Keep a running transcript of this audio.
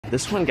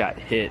This one got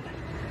hit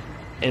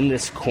in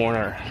this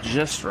corner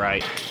just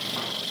right.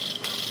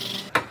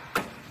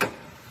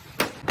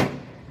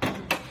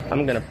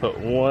 I'm gonna put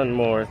one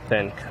more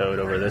thin coat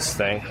over this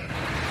thing.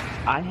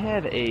 I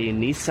had a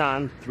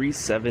Nissan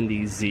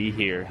 370Z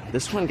here.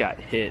 This one got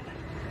hit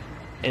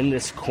in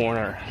this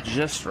corner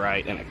just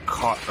right, and it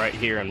caught right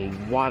here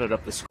and wadded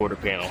up this quarter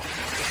panel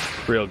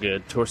real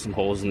good. Tore some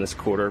holes in this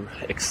quarter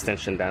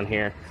extension down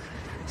here.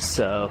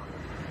 So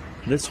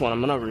this one, I'm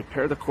gonna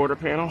repair the quarter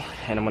panel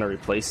and I'm gonna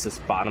replace this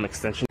bottom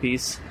extension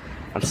piece.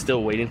 I'm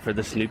still waiting for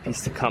this new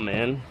piece to come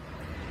in,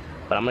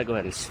 but I'm gonna go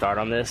ahead and start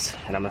on this,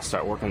 and I'm gonna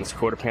start working this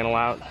quarter panel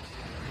out,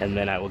 and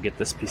then I will get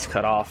this piece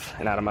cut off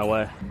and out of my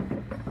way.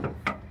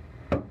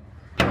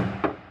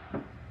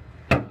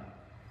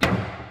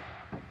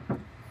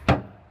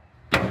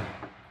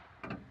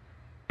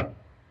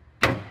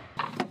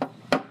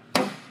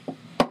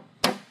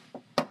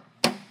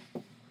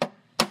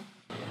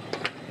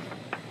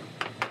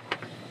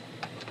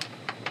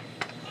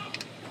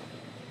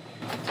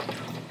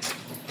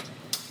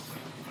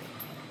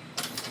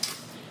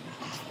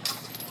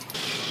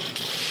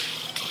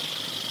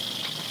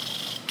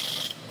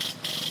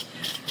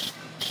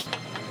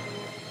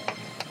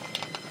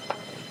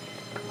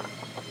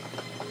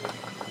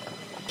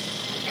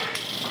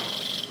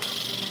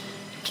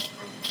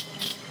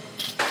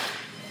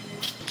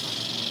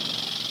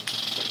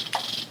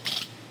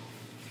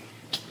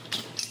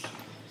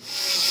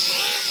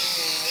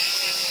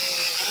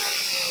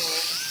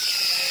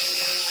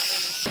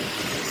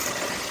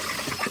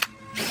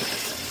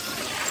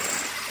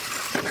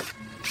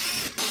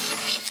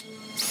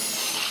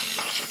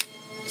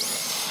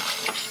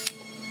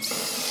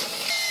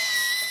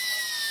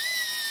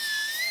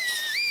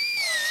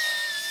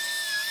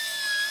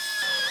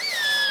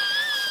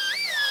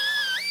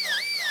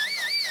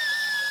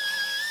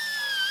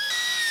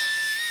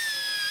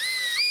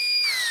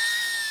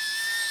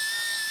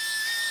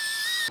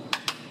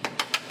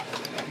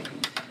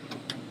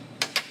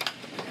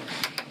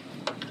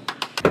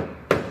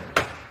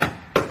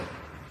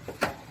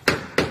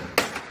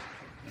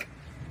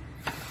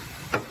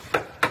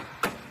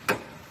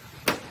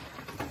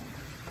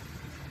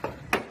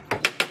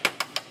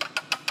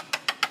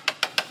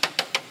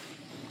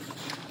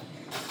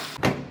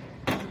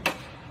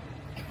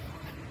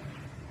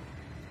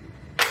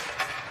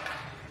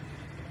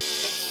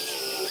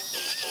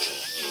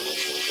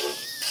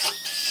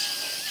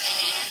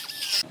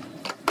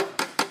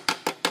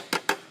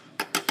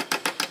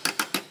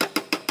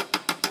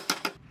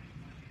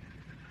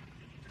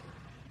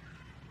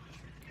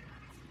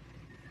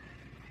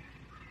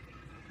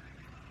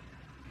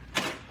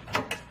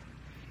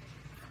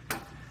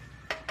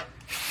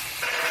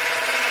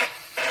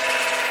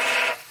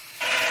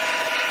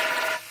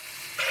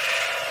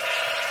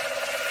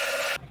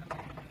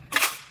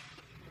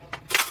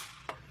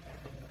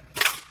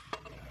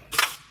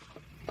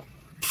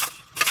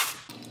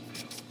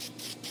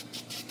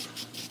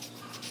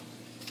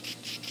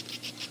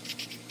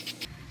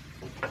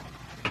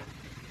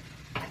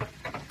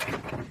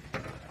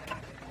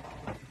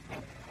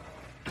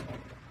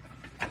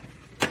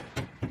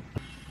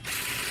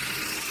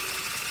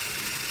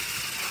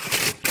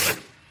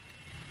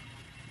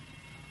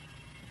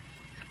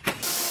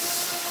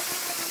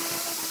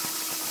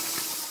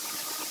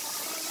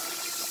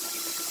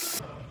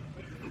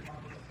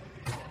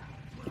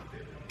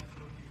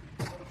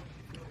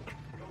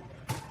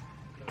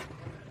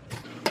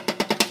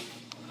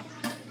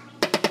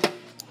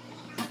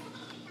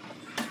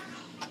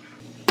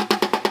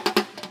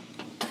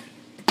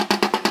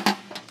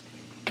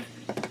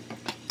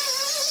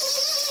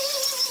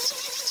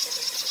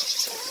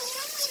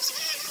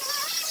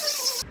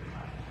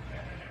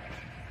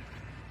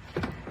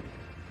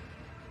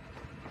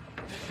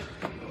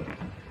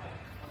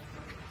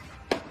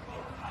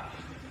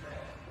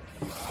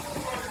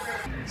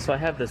 So I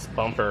have this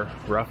bumper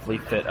roughly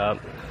fit up,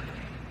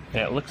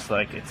 and it looks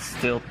like it's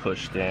still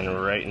pushed in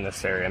right in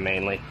this area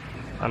mainly.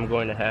 I'm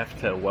going to have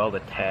to weld a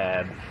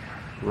tab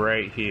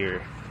right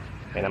here,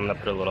 and I'm going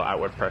to put a little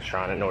outward pressure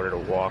on it in order to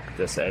walk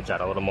this edge out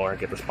a little more and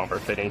get this bumper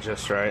fitting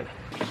just right.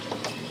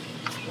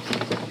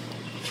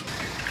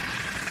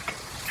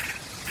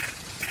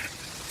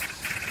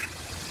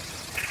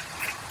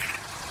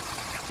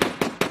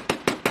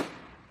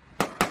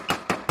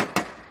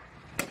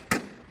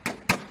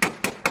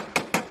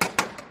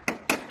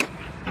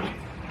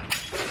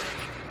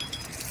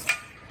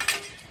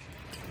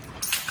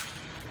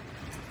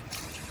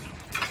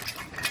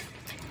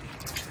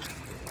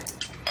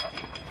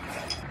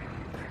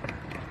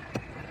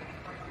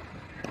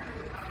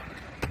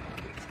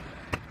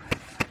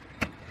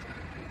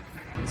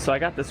 So I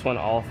got this one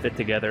all fit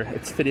together.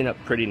 It's fitting up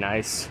pretty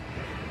nice.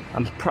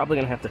 I'm probably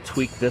gonna have to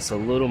tweak this a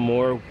little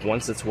more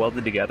once it's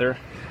welded together.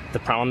 The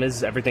problem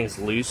is everything's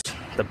loose.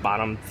 The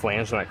bottom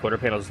flange on that quarter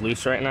panel is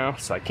loose right now,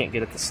 so I can't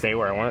get it to stay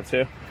where I want it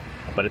to,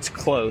 but it's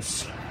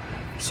close.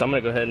 So I'm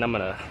gonna go ahead and I'm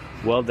gonna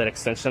weld that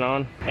extension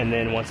on, and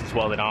then once it's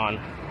welded on,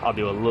 I'll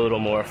do a little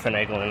more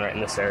finagling right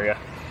in this area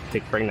to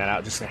bring that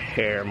out just a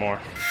hair more.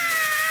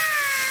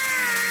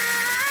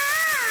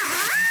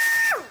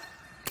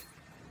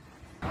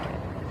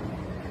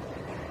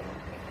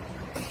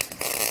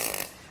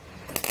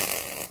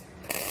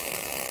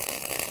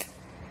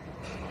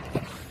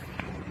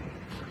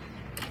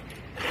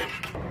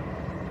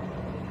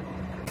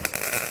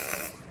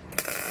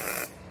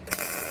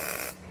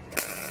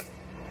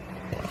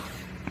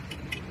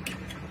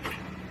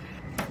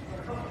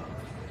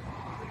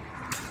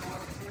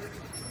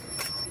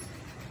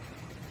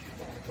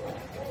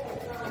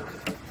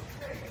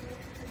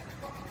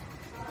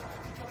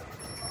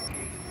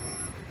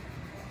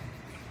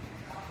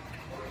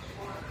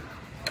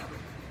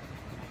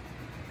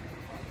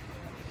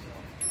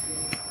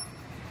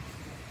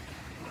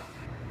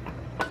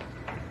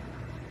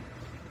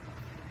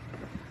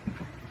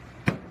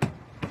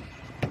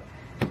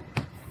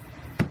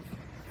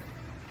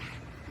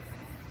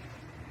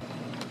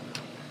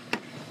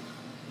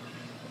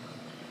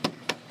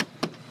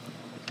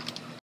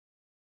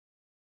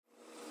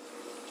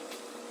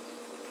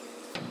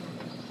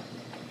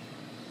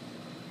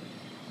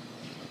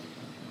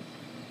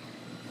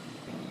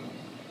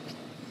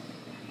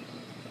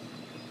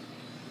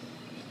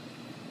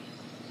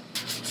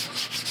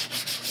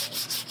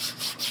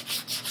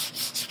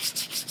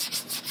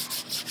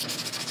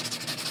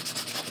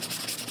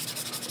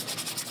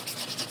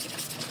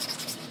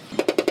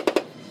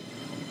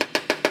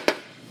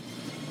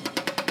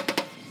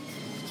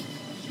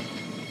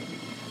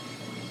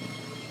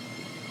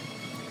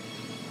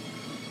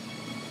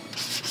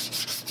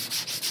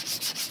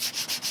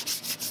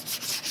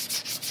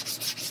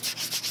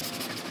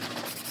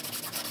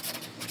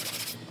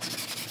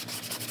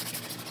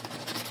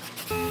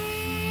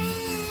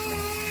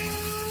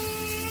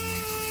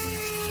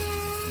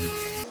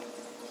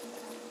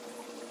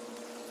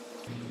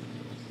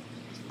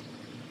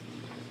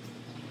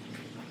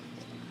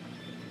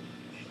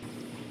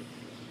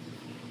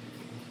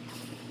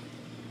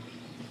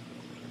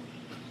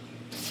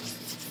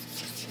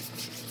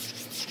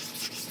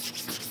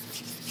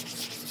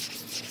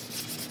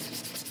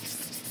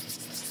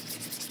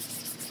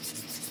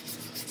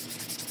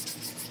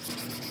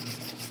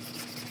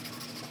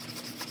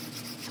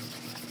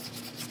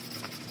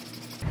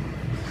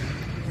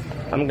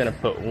 I'm gonna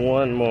put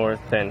one more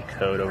thin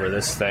coat over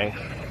this thing.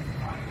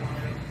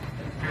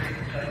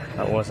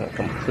 I wasn't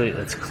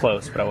completely, it's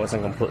close, but I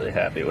wasn't completely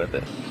happy with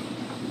it.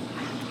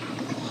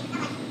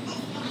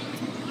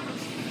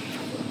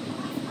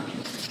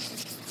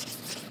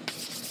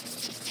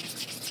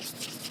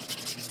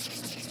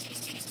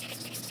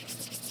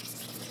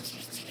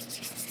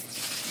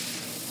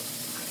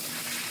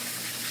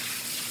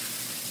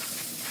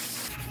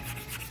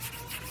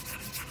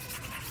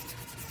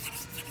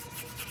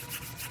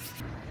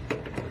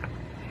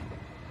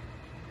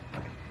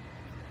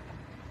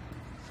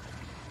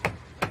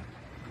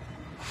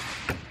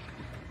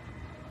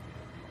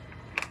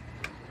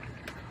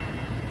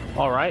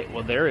 All right,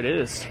 well there it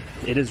is.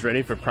 It is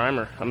ready for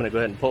primer. I'm gonna go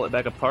ahead and pull it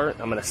back apart.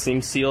 I'm gonna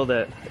seam seal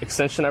that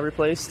extension I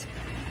replaced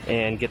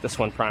and get this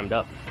one primed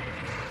up.